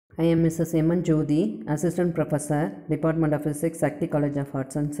I am Mrs. Eman Jyoti, Assistant Professor, Department of Physics, Sakti College of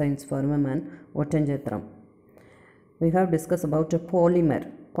Arts and Science for Women, Ottanjatram. We have discussed about a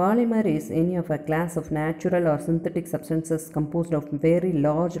polymer. Polymer is any of a class of natural or synthetic substances composed of very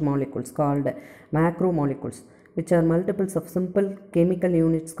large molecules called macromolecules, which are multiples of simple chemical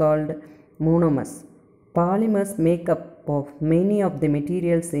units called monomers. Polymers make up of many of the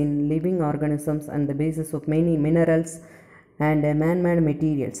materials in living organisms and the basis of many minerals and man-made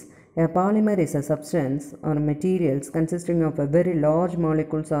materials. A polymer is a substance or materials consisting of a very large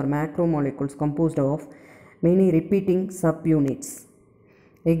molecules or macromolecules composed of many repeating subunits.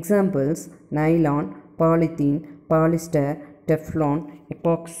 Examples: nylon, polythene, polyester, Teflon,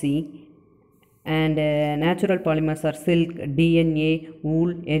 epoxy, and natural polymers are silk, DNA,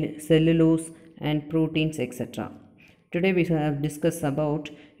 wool, cellulose, and proteins, etc. Today we have discussed about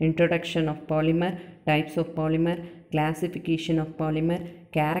introduction of polymer, types of polymer, classification of polymer,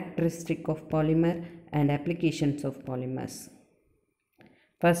 characteristic of polymer, and applications of polymers.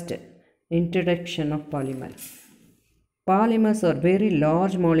 First, introduction of polymer. Polymers are very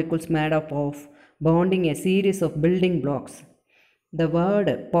large molecules made up of bonding a series of building blocks. The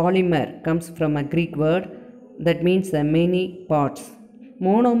word polymer comes from a Greek word that means many parts.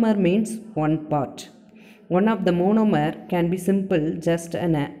 Monomer means one part. One of the monomer can be simple, just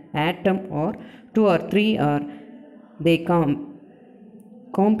an atom, or two or three, or they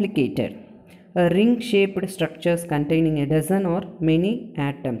complicated. A ring-shaped structures containing a dozen or many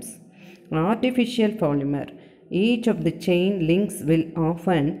atoms. An artificial polymer. Each of the chain links will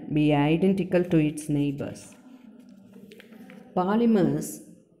often be identical to its neighbors. Polymers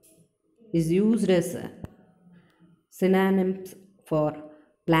is used as synonyms for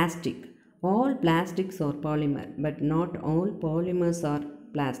plastic. All plastics are polymer, but not all polymers are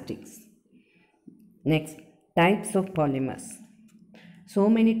plastics. Next, types of polymers. So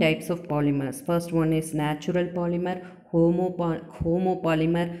many types of polymers. First one is natural polymer,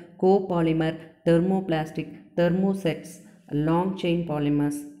 homopolymer, copolymer, thermoplastic, thermosets, long chain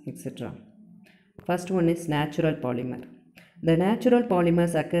polymers, etc. First one is natural polymer. The natural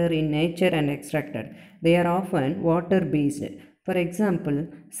polymers occur in nature and extracted. They are often water-based. For example,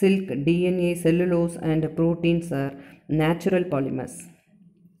 silk, DNA, cellulose, and proteins are natural polymers.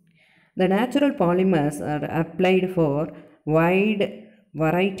 The natural polymers are applied for wide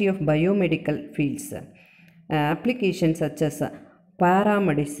variety of biomedical fields. Applications such as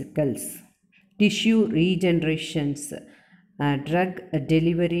paramedicals, tissue regenerations, drug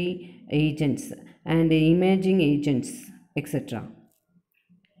delivery agents, and imaging agents, etc.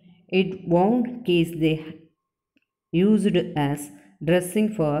 In one case, they used as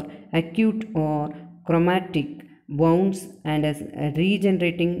dressing for acute or chromatic wounds and as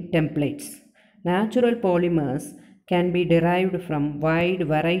regenerating templates. Natural polymers can be derived from wide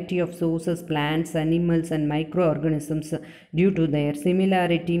variety of sources, plants, animals, and microorganisms due to their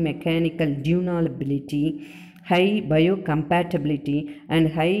similarity, mechanical durability, high biocompatibility,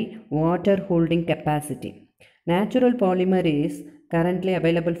 and high water holding capacity. Natural polymer is currently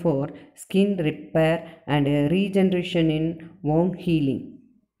available for skin repair and regeneration in wound healing.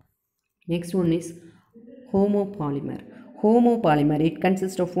 Next one is homopolymer. Homopolymer, it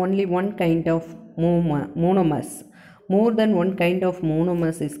consists of only one kind of monomers. More than one kind of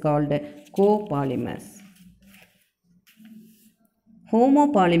monomers is called copolymers.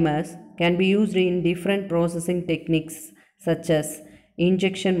 Homopolymers can be used in different processing techniques such as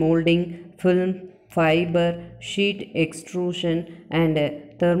injection molding, film, fiber, sheet extrusion, and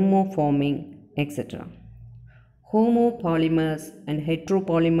thermoforming, etc. Homopolymers and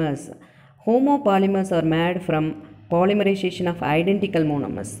heteropolymers. Homopolymers are made from polymerization of identical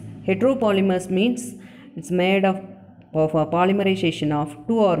monomers. Heteropolymers means it's made of a polymerization of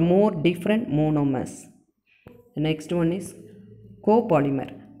two or more different monomers. The next one is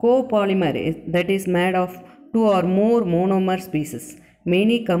copolymer. Copolymer is made of two or more monomer species.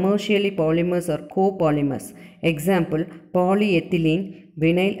 Many commercially polymers are copolymers. Example: polyethylene,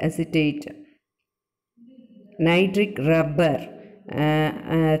 vinyl acetate, nitric rubber.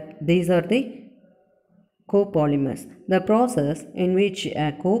 These are the copolymers. The process in which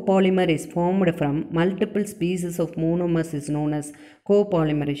a copolymer is formed from multiple species of monomers is known as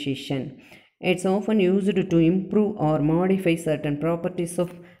copolymerization. It's often used to improve or modify certain properties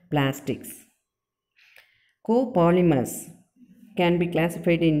of plastics. Copolymers can be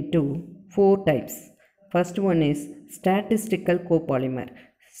classified into four types. First one is statistical copolymer.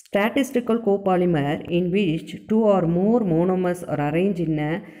 Statistical copolymer in which two or more monomers are arranged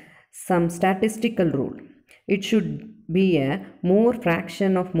in some statistical rule. It should be a more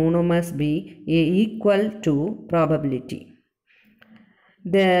fraction of monomers be equal to probability.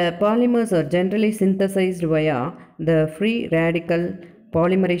 The polymers are generally synthesized via the free radical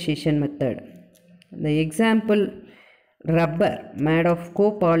polymerization method. The example, rubber made of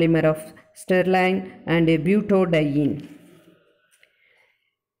copolymer of sterline and butadiene.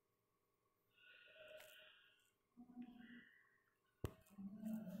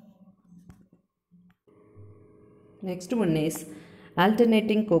 Next one is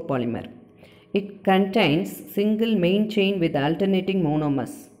alternating copolymer. It contains single main chain with alternating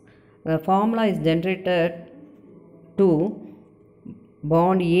monomers. The formula is generated to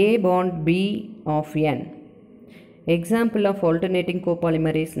bond A bond B of N. Example of alternating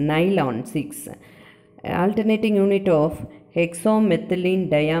copolymer is nylon 6. Alternating unit of hexamethylene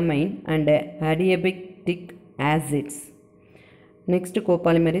diamine and adiabatic acids. Next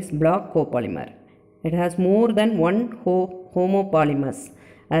copolymer is block copolymer. It has more than one homopolymers.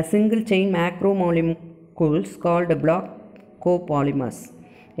 A single chain macromolecules called block copolymers.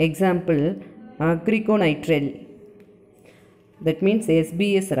 Example, agriconitril. That means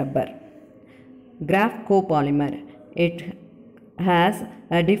SBS rubber. Graph copolymer. It has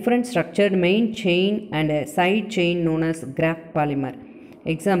a different structured main chain and a side chain known as graph polymer.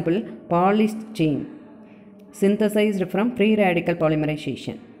 Example, polished chain. Synthesized from free radical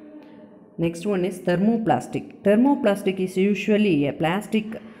polymerization. Next one is thermoplastic. Thermoplastic is usually a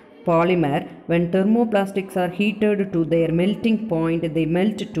plastic polymer. When thermoplastics are heated to their melting point, they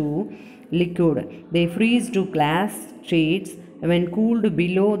melt to liquid. They freeze to glass states when cooled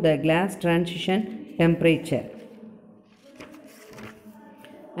below the glass transition temperature.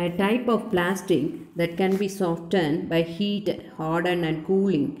 A type of plastic that can be softened by heat, hardened and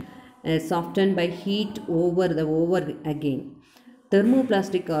cooling, softened by heat over again.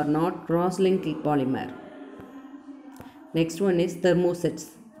 Thermoplastic are not cross-linked polymer. Next one is thermosets.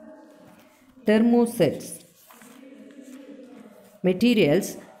 Thermosets,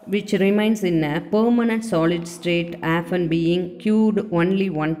 materials which remains in a permanent solid state, often being cured only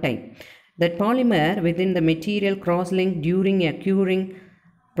one time. That polymer within the material cross-link during a curing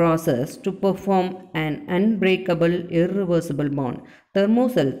process to perform an unbreakable irreversible bond.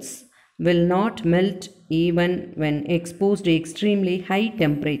 Thermosets will not melt even when exposed to extremely high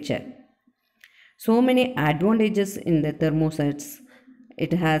temperature. So many advantages in the thermosets.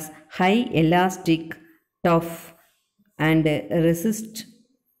 It has high elastic, tough and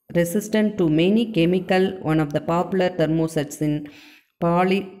resistant to many chemical. One of the popular thermosets in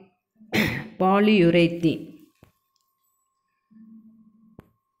polyurethane.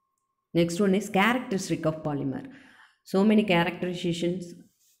 Next one is characteristic of polymer. So many characterizations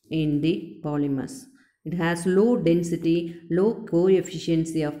in the polymers. It has low density, low coefficient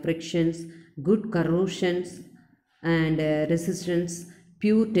of frictions, good corrosions and resistance,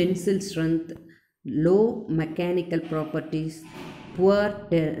 pure tensile strength, low mechanical properties, poor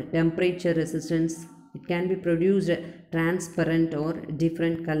temperature resistance. It can be produced transparent or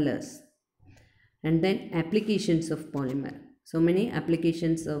different colors. And then applications of polymer. So many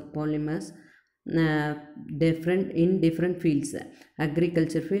applications of polymers different fields: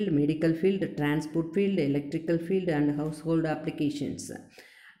 agriculture field, medical field, transport field, electrical field and household applications.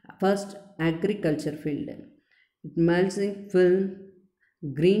 First, agriculture field. Emulsing film,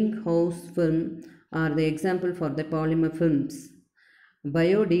 greenhouse film are the example for the polymer films.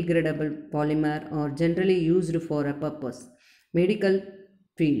 Biodegradable polymer are generally used for a purpose. Medical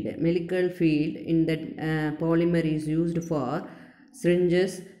field in that polymer is used for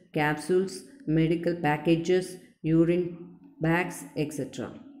syringes, capsules, medical packages, urine bags,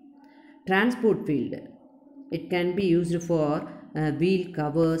 etc. Transport field, it can be used for wheel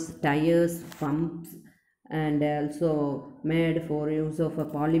covers, tires, pumps and also made for use of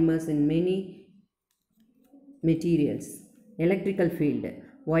polymers in many materials. Electrical field,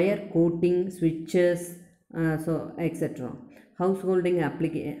 wire coating, switches, etc. Householding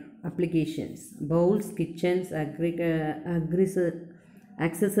applications, bowls, kitchens,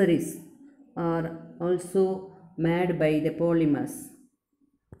 accessories are also made by the polymers.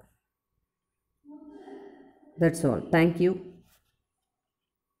 That's all. Thank you.